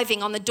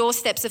arriving on the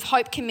doorsteps of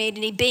Hope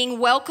Community, being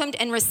welcomed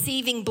and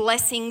receiving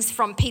blessings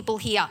from people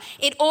here.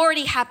 It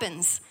already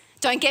happens.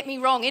 Don't get me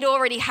wrong, it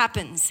already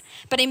happens.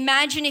 But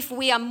imagine if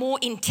we are more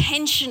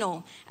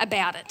intentional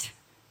about it.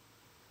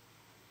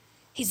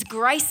 His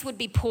grace would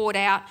be poured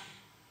out,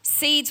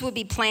 seeds would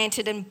be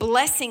planted, and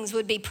blessings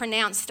would be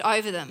pronounced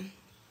over them.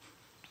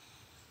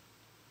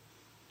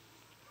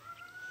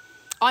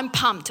 I'm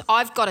pumped.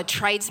 I've got a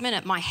tradesman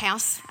at my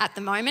house at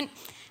the moment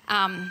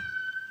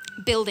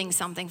building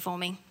something for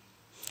me.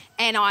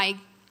 And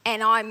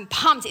I'm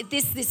pumped.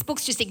 This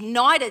book's just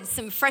ignited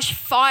some fresh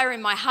fire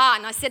in my heart.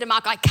 And I said to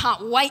Mark, I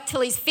can't wait till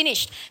he's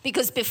finished,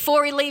 because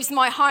before he leaves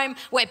my home,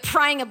 we're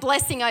praying a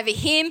blessing over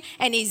him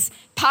and his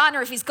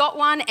partner, if he's got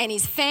one, and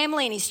his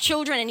family and his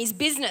children and his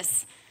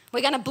business.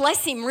 We're going to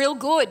bless him real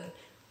good.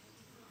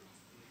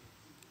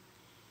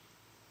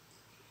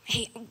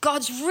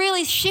 God's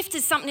really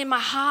shifted something in my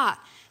heart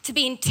to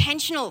be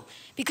intentional,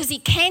 because he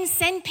can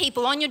send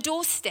people on your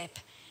doorstep.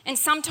 And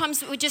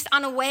sometimes we're just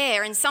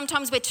unaware, and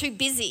sometimes we're too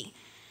busy.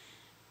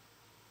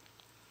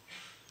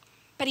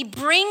 But he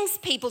brings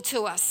people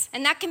to us,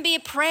 and that can be a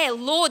prayer.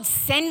 Lord,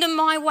 send them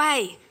my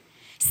way.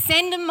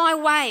 Send them my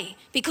way,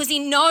 because he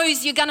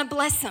knows you're going to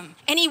bless them.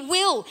 And he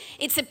will.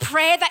 It's a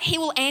prayer that he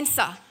will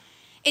answer.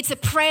 It's a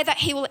prayer that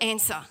he will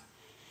answer.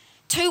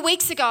 2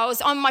 weeks ago, I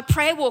was on my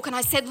prayer walk and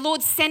I said,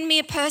 Lord, send me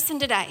a person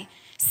today.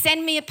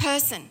 Send me a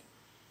person.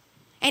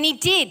 And he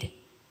did.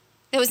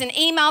 There was an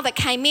email that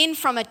came in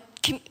from a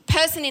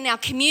person in our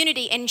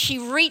community, and she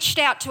reached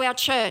out to our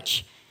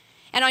church.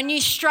 And I knew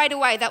straight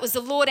away that was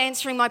the Lord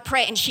answering my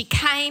prayer. And she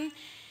came,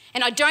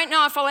 and I don't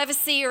know if I'll ever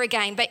see her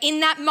again. But in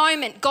that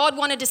moment, God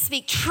wanted to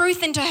speak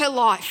truth into her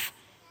life.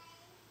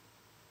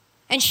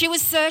 And she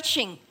was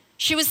searching.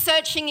 She was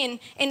searching in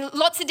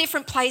lots of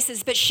different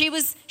places, but she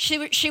was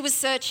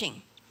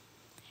searching.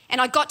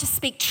 And I got to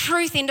speak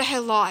truth into her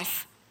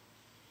life.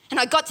 And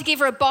I got to give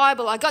her a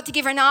Bible. I got to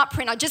give her an art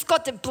print. I just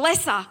got to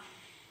bless her.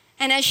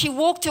 And as she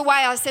walked away,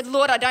 I said,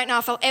 Lord, I don't know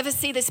if I'll ever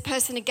see this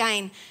person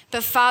again,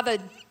 but Father,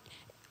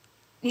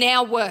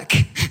 now work.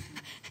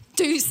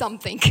 Do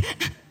something.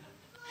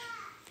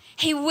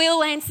 He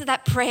will answer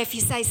that prayer if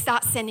you say,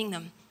 start sending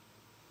them.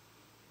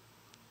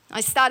 I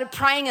started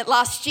praying it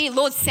last year.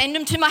 Lord, send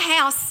them to my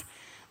house.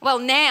 Well,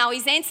 now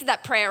he's answered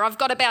that prayer. I've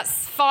got about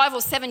 5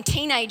 or 7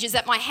 teenagers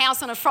at my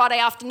house on a Friday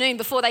afternoon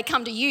before they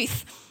come to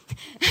youth.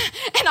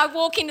 And I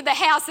walk into the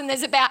house and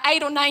there's about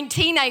 8 or 9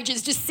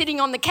 teenagers just sitting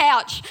on the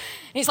couch.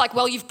 And he's like,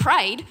 well, you've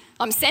prayed.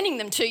 I'm sending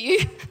them to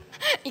you.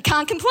 You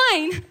can't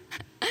complain.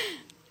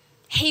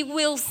 He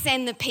will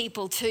send the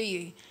people to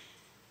you.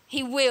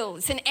 He will.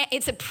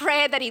 It's a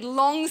prayer that he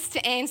longs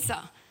to answer.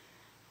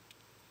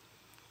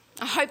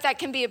 I hope that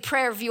can be a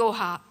prayer of your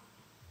heart.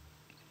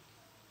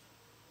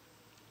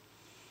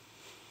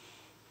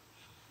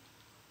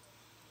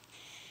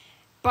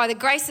 By the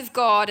grace of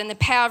God and the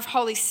power of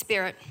Holy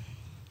Spirit,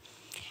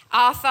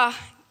 Arthur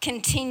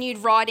continued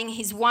writing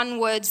his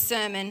one-word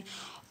sermon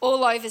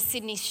all over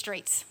Sydney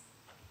streets.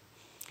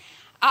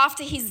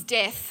 After his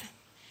death,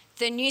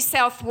 the New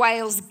South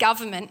Wales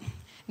government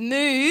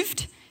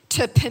moved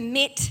to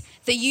permit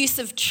the use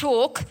of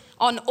chalk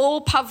on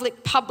all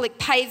public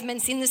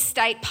pavements in the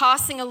state,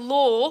 passing a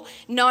law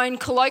known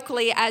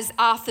colloquially as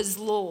Arthur's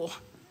Law.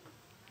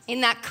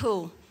 Isn't that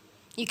cool?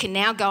 You can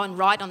now go and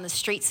write on the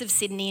streets of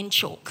Sydney in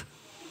chalk.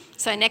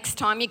 So next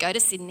time you go to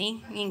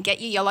Sydney, you can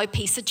get your yellow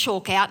piece of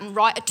chalk out and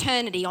write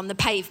eternity on the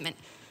pavement,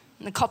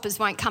 and the coppers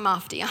won't come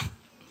after you.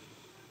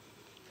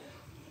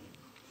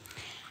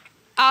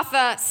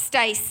 Arthur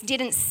Stace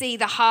didn't see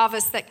the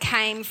harvest that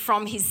came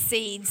from his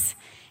seeds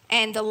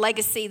and the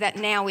legacy that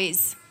now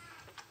is.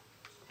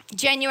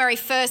 January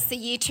 1st, the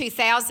year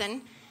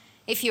 2000,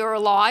 if you're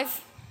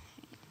alive,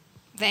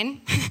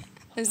 then,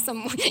 there's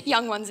some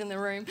young ones in the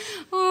room.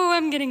 Oh,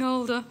 I'm getting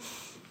older.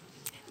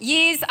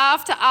 Years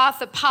after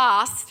Arthur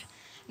passed,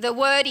 the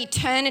word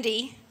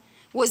eternity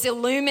was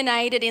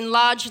illuminated in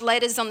large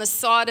letters on the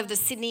side of the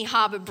Sydney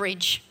Harbour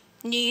Bridge.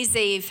 New Year's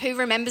Eve. Who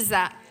remembers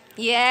that?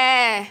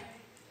 Yeah.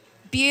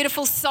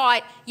 Beautiful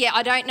sight. Yeah,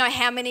 I don't know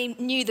how many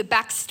knew the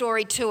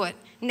backstory to it.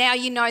 Now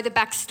you know the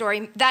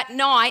backstory. That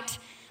night,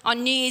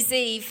 on New Year's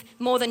Eve,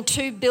 more than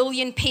 2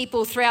 billion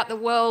people throughout the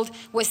world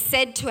were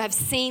said to have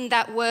seen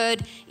that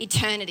word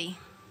eternity.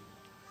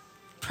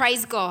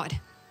 Praise God.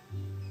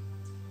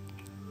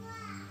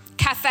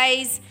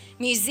 Cafes,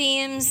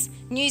 museums,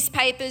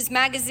 newspapers,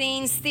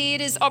 magazines,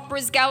 theatres,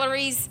 operas,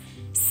 galleries,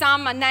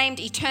 some are named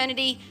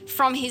eternity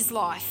from his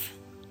life.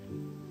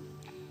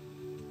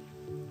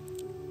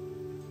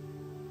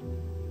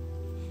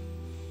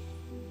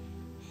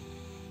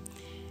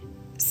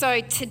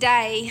 So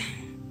today,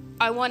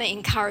 I want to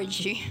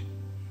encourage you.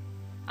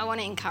 I want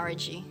to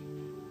encourage you.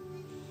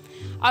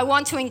 I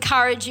want to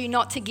encourage you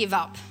not to give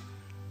up.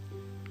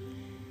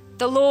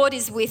 The Lord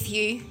is with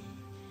you.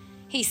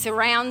 He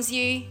surrounds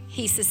you.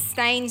 He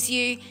sustains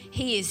you.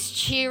 He is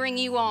cheering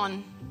you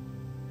on.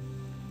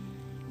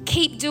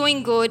 Keep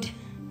doing good.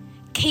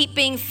 Keep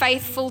being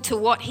faithful to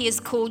what He has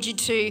called you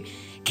to.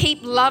 Keep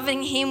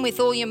loving Him with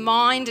all your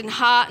mind and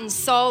heart and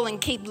soul, and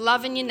keep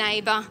loving your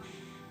neighbour.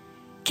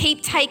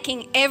 Keep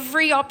taking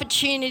every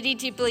opportunity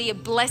to be a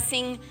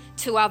blessing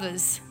to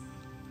others.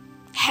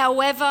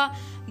 However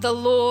the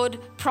Lord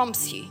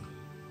prompts you,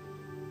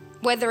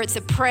 whether it's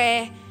a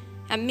prayer,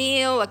 a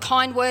meal, a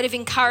kind word of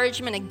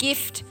encouragement, a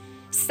gift,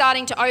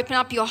 starting to open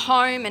up your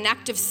home, an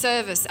act of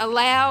service.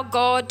 Allow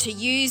God to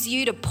use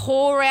you to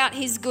pour out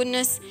His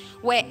goodness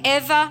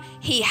wherever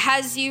He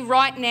has you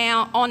right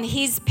now on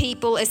His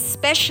people,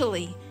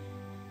 especially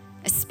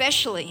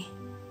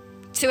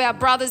to our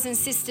brothers and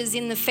sisters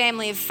in the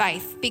family of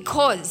faith,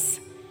 because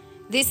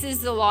this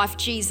is the life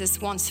Jesus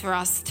wants for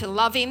us, to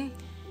love Him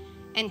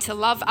and to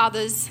love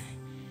others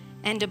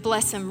and to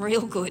bless them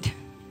real good.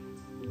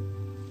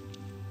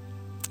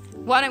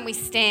 Why don't we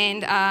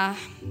stand,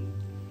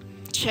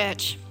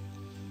 church?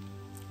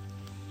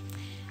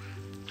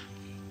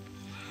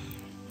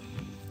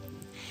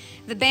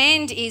 The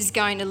band is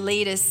going to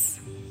lead us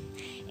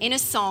in a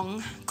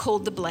song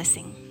called The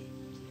Blessing.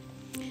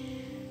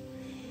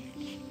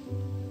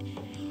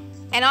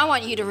 And I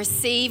want you to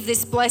receive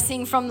this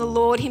blessing from the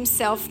Lord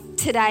Himself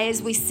today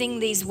as we sing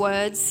these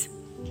words.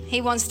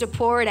 He wants to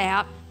pour it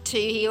out to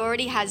you. He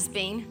already has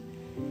been.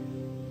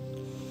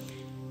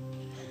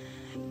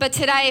 But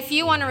today, if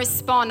you want to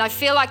respond, I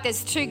feel like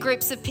there's two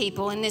groups of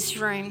people in this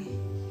room.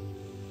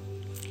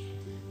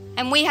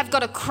 And we have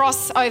got a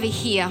cross over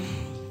here.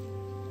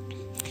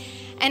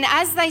 And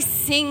as they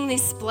sing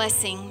this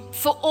blessing,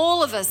 for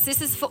all of us,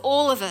 this is for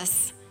all of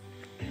us,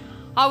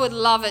 I would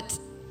love it.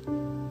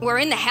 We're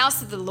in the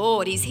house of the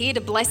Lord. He's here to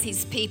bless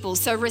His people.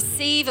 So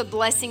receive a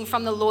blessing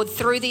from the Lord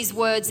through these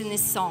words in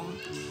this song.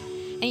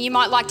 And you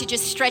might like to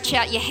just stretch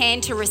out your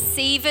hand to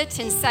receive it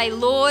and say,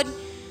 Lord,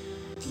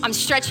 I'm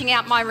stretching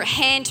out my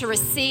hand to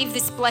receive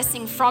this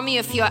blessing from you.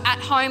 If you're at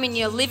home in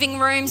your living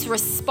rooms,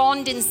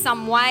 respond in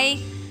some way,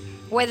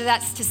 whether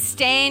that's to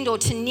stand or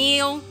to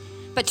kneel,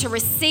 but to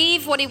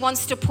receive what He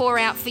wants to pour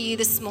out for you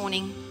this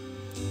morning.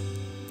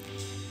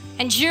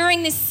 And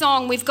during this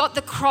song, we've got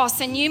the cross,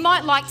 and you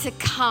might like to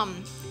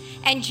come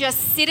and just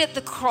sit at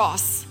the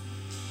cross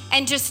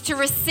and just to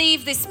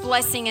receive this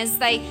blessing as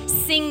they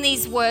sing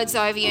these words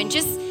over you, and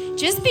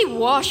just be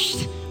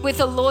washed with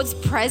the Lord's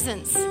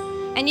presence.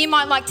 And you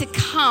might like to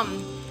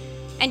come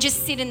and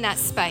just sit in that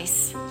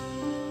space.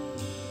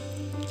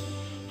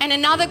 And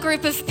another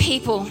group of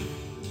people,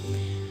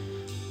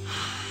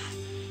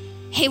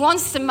 He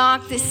wants to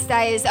mark this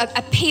day as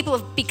a people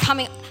of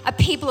becoming a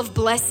people of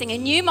blessing.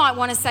 And you might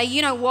want to say,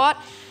 you know what?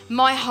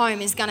 My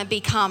home is going to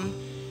become,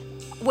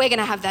 we're going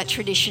to have that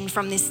tradition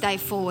from this day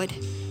forward.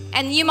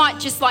 And you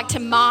might just like to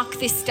mark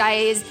this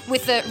day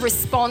with a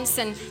response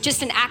and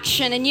just an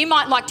action. And you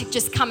might like to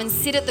just come and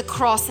sit at the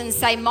cross and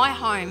say, my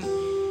home,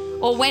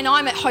 or when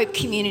I'm at Hope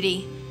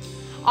Community,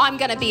 I'm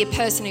going to be a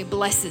person who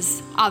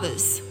blesses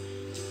others.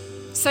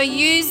 So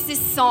use this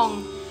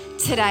song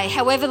today,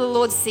 however the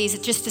Lord sees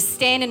it, just to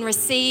stand and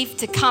receive,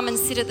 to come and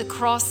sit at the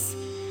cross,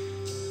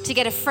 to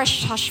get a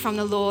fresh touch from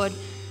the Lord.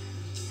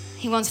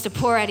 He wants to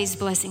pour out His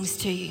blessings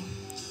to you.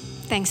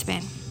 Thanks,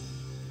 Ben.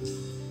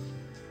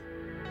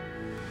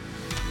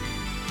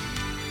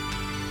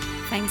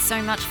 Thanks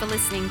so much for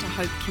listening to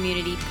Hope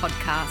Community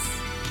Podcasts.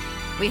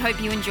 We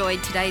hope you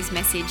enjoyed today's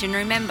message, and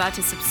remember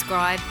to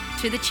subscribe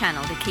to the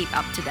channel to keep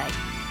up to date.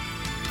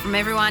 From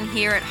everyone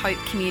here at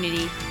Hope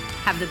Community,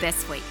 have the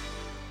best week.